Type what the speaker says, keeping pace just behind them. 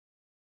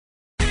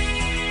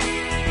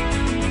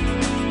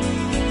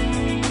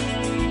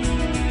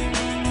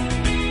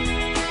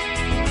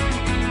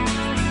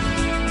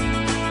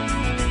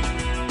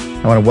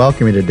I want to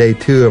welcome you to day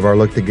 2 of our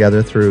look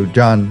together through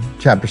John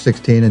chapter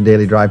 16 and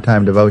daily drive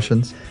time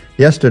devotions.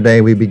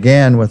 Yesterday, we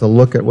began with a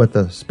look at what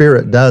the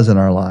Spirit does in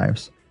our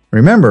lives.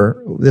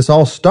 Remember, this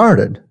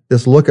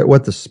look at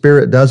what the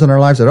Spirit does in our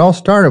lives, it all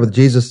started with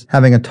Jesus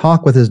having a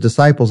talk with his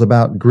disciples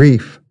about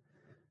grief.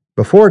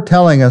 Before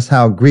telling us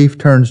how grief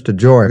turns to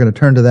joy, we're going to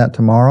turn to that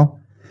tomorrow,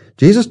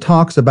 Jesus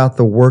talks about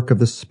the work of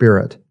the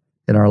Spirit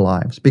in our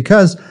lives,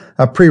 because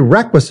a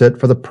prerequisite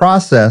for the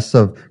process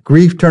of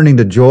grief turning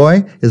to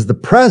joy is the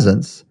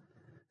presence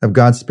of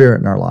God's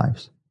Spirit in our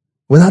lives.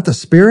 Without the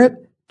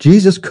Spirit,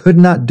 Jesus could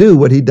not do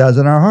what he does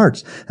in our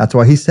hearts. That's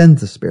why he sends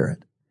the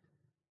Spirit.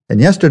 And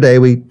yesterday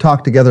we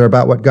talked together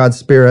about what God's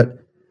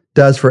Spirit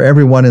does for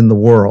everyone in the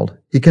world.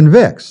 He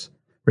convicts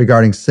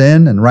regarding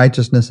sin and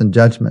righteousness and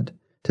judgment.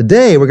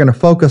 Today we're going to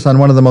focus on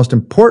one of the most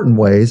important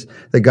ways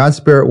that God's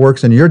Spirit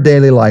works in your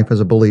daily life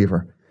as a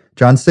believer.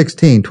 John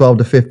 16, 12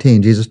 to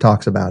 15, Jesus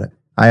talks about it.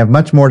 I have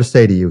much more to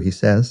say to you, he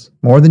says,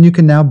 more than you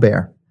can now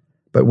bear.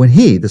 But when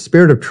he, the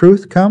Spirit of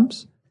truth,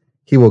 comes,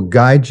 he will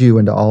guide you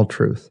into all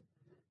truth.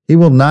 He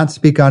will not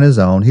speak on his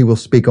own. He will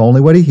speak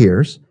only what he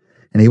hears,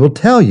 and he will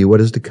tell you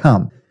what is to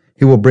come.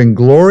 He will bring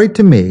glory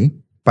to me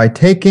by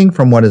taking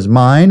from what is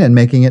mine and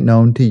making it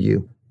known to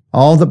you.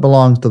 All that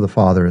belongs to the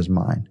Father is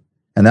mine.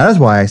 And that is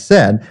why I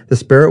said the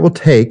Spirit will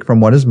take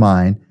from what is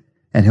mine,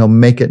 and he'll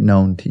make it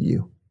known to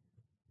you.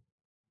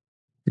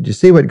 Did you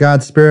see what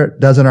God's Spirit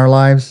does in our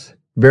lives?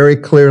 Very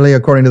clearly,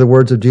 according to the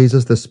words of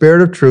Jesus, the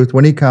Spirit of truth,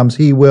 when he comes,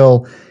 he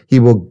will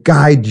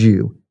guide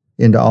you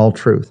into all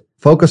truth.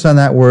 Focus on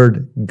that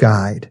word,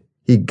 guide.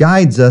 He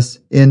guides us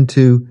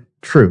into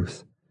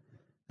truth.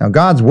 Now,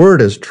 God's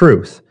word is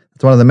truth.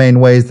 It's one of the main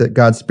ways that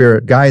God's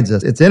Spirit guides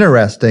us. It's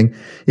interesting,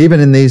 even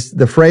in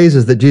the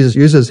phrases that Jesus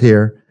uses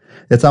here,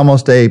 it's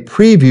almost a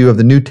preview of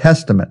the New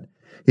Testament.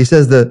 He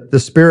says the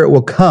Spirit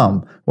will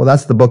come. Well,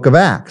 that's the book of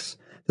Acts.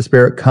 The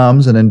Spirit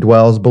comes and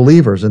indwells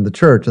believers in the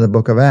church in the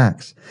book of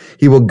Acts.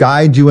 He will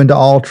guide you into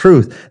all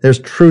truth. There's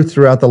truth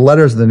throughout the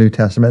letters of the New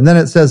Testament. And then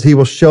it says he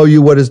will show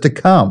you what is to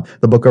come.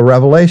 The book of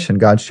Revelation,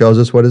 God shows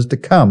us what is to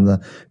come,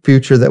 the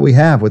future that we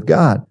have with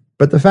God.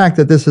 But the fact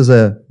that this is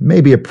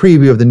maybe a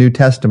preview of the New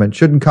Testament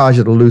shouldn't cause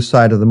you to lose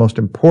sight of the most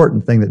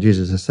important thing that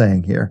Jesus is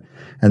saying here.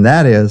 And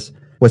that is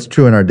what's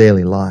true in our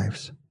daily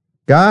lives.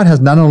 God has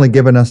not only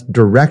given us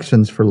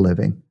directions for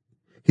living,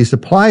 he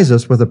supplies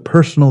us with a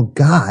personal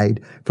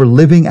guide for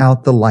living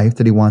out the life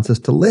that he wants us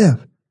to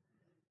live.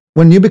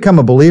 When you become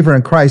a believer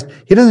in Christ,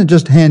 he doesn't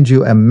just hand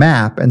you a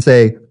map and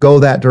say, go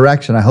that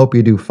direction, I hope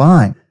you do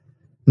fine.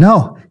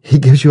 No, he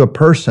gives you a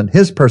person,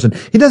 his person.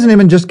 He doesn't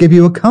even just give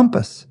you a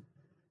compass.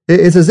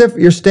 It's as if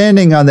you're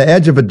standing on the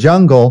edge of a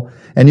jungle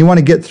and you want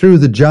to get through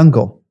the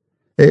jungle.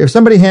 If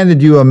somebody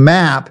handed you a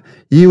map,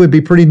 you would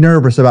be pretty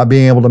nervous about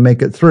being able to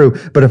make it through.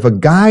 But if a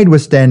guide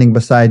was standing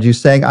beside you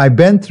saying, I've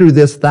been through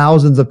this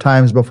thousands of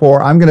times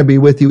before, I'm going to be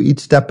with you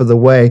each step of the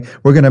way,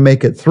 we're going to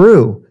make it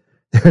through,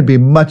 there would be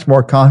much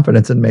more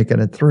confidence in making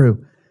it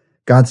through.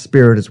 God's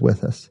Spirit is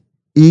with us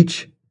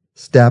each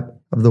step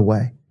of the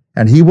way.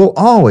 And he will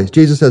always,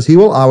 Jesus says, he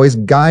will always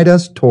guide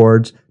us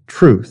towards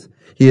truth.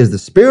 He is the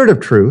Spirit of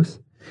truth.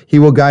 He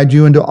will guide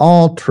you into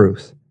all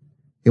truth.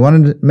 He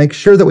wanted to make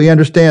sure that we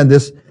understand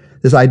this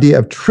idea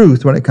of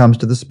truth when it comes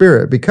to the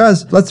Spirit.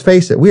 Because, let's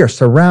face it, we are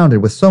surrounded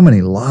with so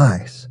many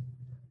lies.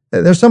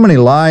 There's so many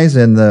lies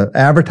in the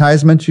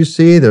advertisements you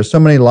see. There's so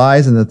many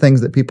lies in the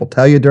things that people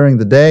tell you during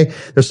the day.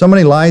 There's so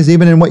many lies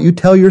even in what you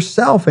tell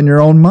yourself in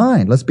your own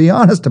mind. Let's be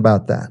honest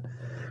about that.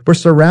 We're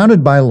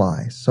surrounded by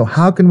lies. So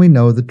how can we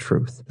know the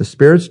truth? The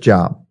Spirit's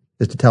job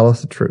is to tell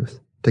us the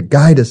truth, to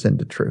guide us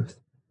into truth.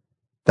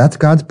 That's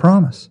God's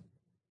promise.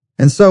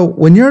 And so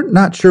when you're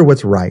not sure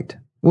what's right,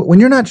 when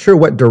you're not sure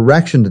what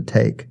direction to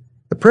take,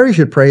 the prayer you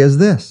should pray is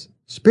this: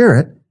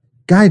 Spirit,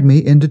 guide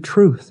me into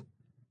truth.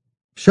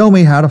 Show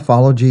me how to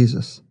follow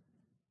Jesus.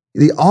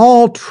 The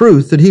all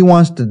truth that he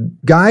wants to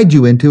guide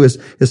you into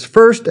is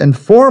first and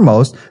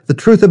foremost the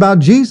truth about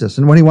Jesus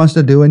and what he wants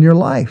to do in your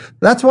life.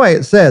 That's why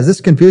it says, this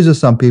confuses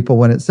some people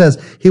when it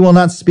says, he will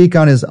not speak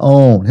on his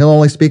own. He'll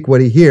only speak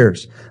what he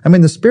hears. I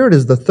mean, the Spirit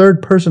is the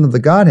third person of the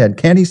Godhead.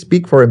 Can't he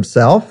speak for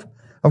himself?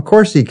 Of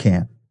course he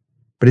can.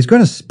 But he's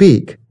going to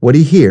speak what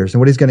he hears, and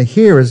what he's going to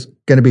hear is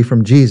going to be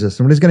from Jesus.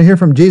 And what he's going to hear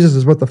from Jesus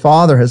is what the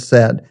Father has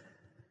said.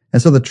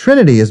 And so the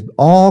Trinity is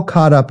all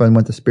caught up in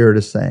what the Spirit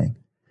is saying.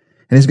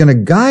 And he's going to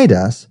guide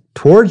us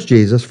towards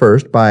Jesus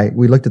first by,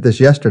 we looked at this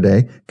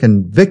yesterday,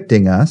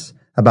 convicting us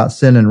about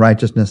sin and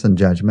righteousness and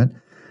judgment.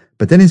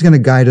 But then he's going to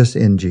guide us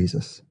in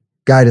Jesus,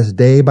 guide us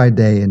day by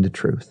day into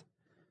truth.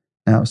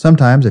 Now,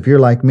 sometimes, if you're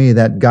like me,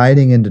 that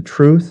guiding into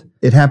truth,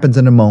 it happens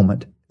in a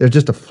moment. There's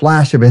just a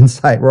flash of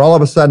insight where all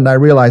of a sudden I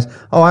realize,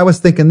 oh, I was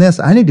thinking this.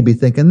 I need to be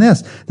thinking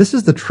this. This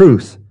is the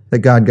truth that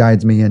God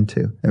guides me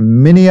into.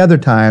 And many other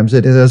times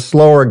it is a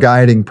slower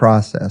guiding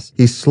process.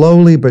 He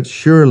slowly but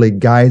surely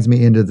guides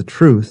me into the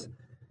truth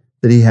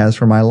that he has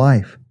for my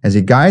life. As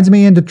he guides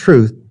me into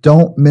truth,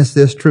 don't miss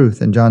this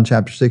truth in John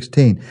chapter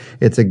 16.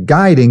 It's a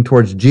guiding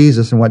towards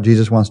Jesus and what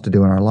Jesus wants to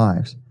do in our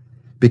lives.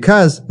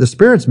 Because the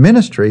Spirit's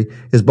ministry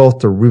is both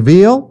to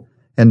reveal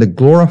and to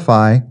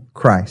glorify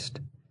Christ.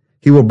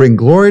 He will bring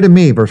glory to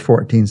me, verse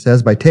 14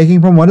 says, by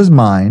taking from what is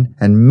mine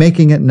and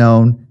making it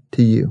known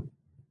to you.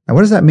 Now,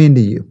 what does that mean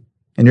to you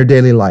in your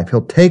daily life?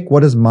 He'll take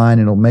what is mine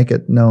and he'll make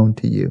it known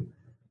to you.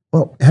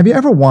 Well, have you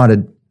ever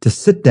wanted to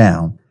sit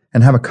down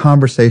and have a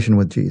conversation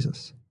with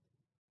Jesus?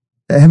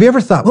 Have you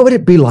ever thought, what would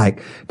it be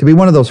like to be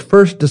one of those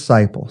first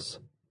disciples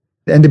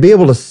and to be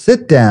able to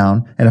sit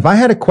down, and if I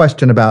had a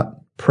question about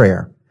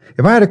prayer,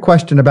 if I had a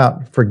question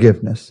about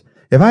forgiveness,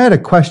 if I had a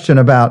question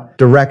about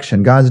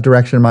direction, God's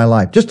direction in my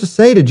life, just to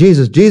say to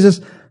Jesus,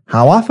 Jesus,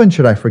 how often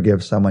should I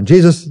forgive someone?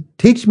 Jesus,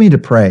 teach me to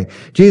pray.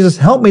 Jesus,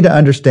 help me to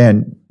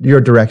understand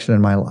your direction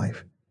in my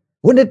life.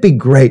 Wouldn't it be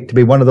great to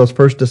be one of those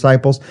first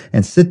disciples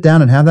and sit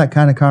down and have that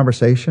kind of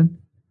conversation?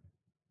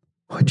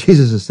 What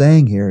Jesus is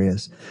saying here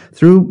is,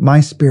 through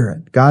my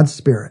Spirit, God's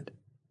Spirit,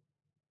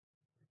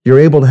 you're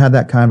able to have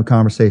that kind of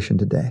conversation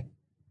today.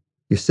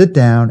 You sit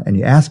down and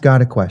you ask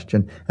God a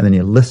question, and then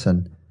you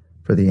listen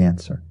for the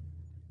answer.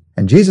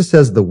 And Jesus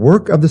says the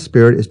work of the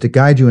Spirit is to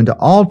guide you into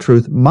all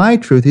truth, my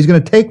truth. He's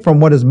going to take from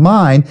what is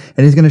mine,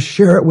 and he's going to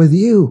share it with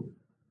you.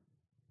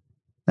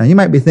 Now, you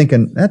might be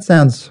thinking, that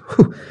sounds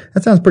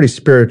pretty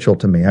spiritual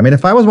to me. I mean,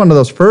 if I was one of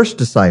those first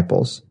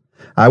disciples,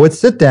 I would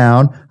sit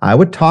down, I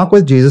would talk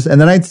with Jesus, and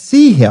then I'd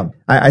see him.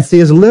 I'd see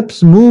his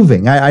lips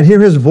moving. I'd hear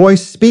his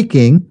voice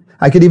speaking.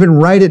 I could even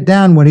write it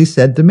down what he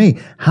said to me.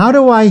 How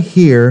do I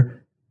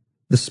hear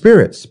the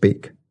Spirit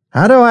speak?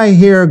 How do I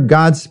hear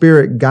God's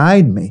Spirit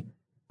guide me?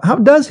 How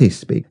does he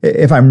speak?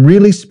 If I'm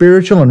really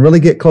spiritual and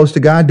really get close to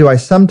God, do I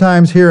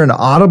sometimes hear an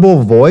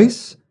audible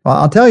voice? Well,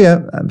 I'll tell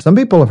you, some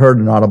people have heard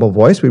an audible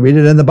voice. We read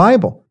it in the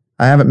Bible.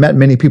 I haven't met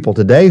many people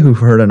today who've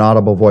heard an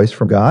audible voice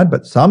from God,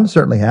 but some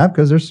certainly have,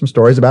 because there's some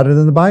stories about it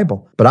in the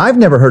Bible. But I've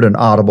never heard an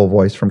audible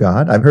voice from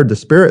God. I've heard the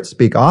Spirit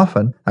speak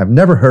often. I've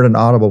never heard an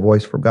audible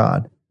voice from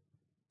God.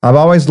 I've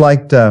always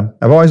liked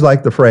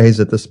the phrase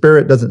that the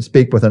Spirit doesn't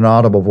speak with an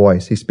audible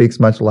voice. He speaks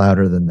much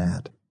louder than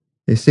that.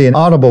 You see, an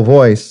audible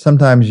voice,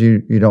 sometimes you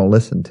don't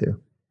listen to.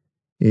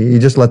 You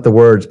just let the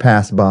words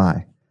pass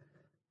by.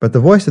 But the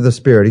voice of the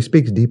Spirit, he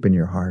speaks deep in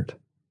your heart.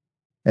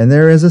 And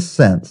there is a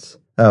sense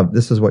of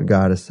this is what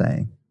God is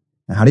saying.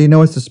 Now, how do you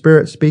know it's the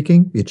Spirit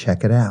speaking? You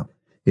check it out.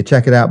 You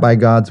check it out by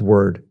God's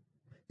Word.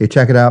 You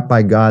check it out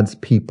by God's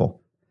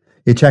people.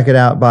 You check it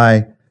out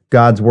by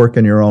God's work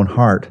in your own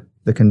heart,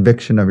 the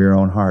conviction of your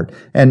own heart.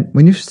 And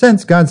when you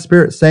sense God's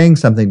Spirit saying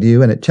something to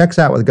you and it checks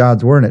out with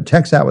God's Word and it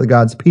checks out with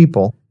God's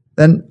people,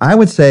 then I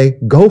would say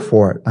go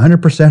for it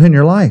 100% in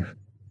your life.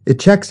 It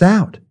checks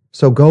out,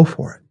 so go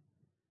for it.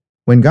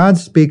 When God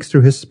speaks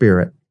through his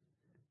Spirit,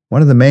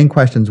 one of the main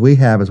questions we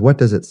have is, what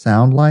does it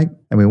sound like?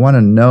 And we want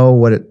to know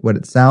what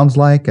it sounds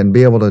like and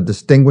be able to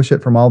distinguish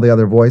it from all the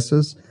other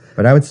voices.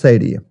 But I would say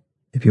to you,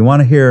 if you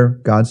want to hear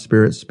God's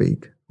Spirit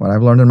speak, what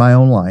I've learned in my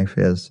own life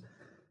is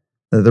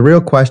that the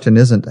real question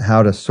isn't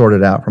how to sort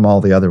it out from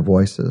all the other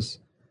voices.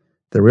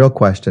 The real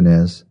question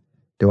is,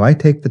 do I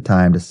take the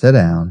time to sit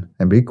down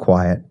and be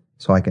quiet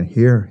so I can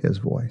hear his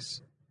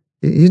voice?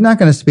 He's not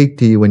going to speak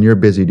to you when you're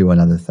busy doing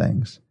other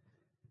things.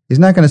 He's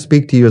not going to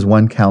speak to you as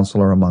one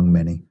counselor among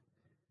many.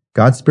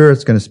 God's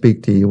Spirit's going to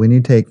speak to you when you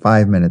take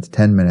 5 minutes,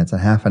 10 minutes, a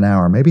half an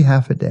hour, maybe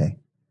half a day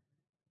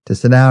to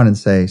sit down and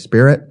say,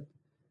 Spirit,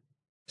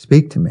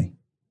 speak to me.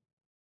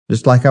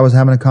 Just like I was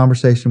having a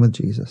conversation with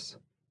Jesus.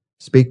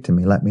 Speak to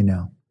me, let me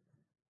know.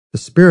 The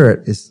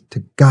Spirit is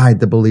to guide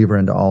the believer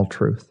into all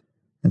truth.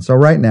 And so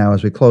right now,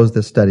 as we close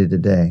this study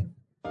today,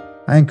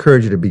 I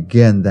encourage you to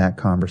begin that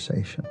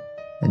conversation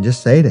and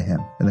just say to him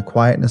in the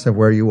quietness of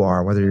where you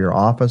are, whether your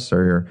office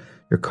or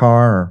your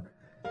car or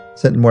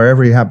sitting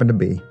wherever you happen to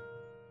be,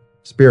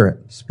 Spirit,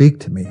 speak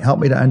to me. Help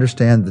me to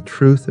understand the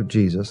truth of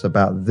Jesus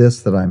about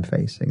this that I'm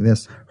facing,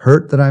 this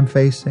hurt that I'm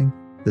facing,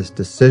 this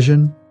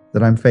decision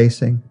that I'm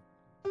facing,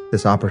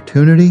 this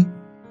opportunity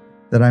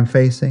that I'm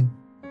facing,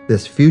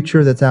 this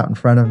future that's out in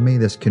front of me,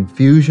 this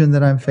confusion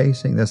that I'm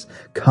facing, this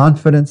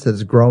confidence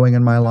that's growing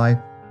in my life.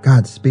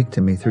 God, speak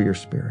to me through your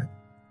Spirit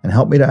and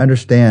help me to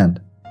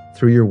understand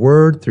through your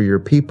Word, through your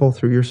people,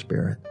 through your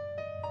Spirit,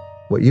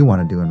 what you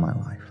want to do in my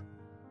life.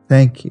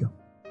 Thank you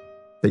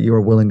that you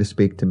are willing to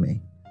speak to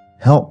me.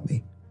 Help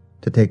me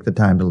to take the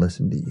time to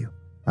listen to you.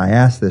 I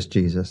ask this,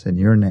 Jesus, in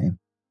your name.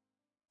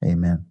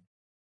 Amen.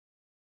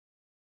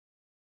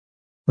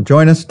 Well,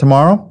 join us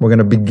tomorrow. We're going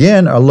to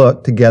begin a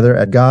look together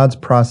at God's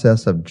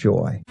process of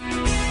joy.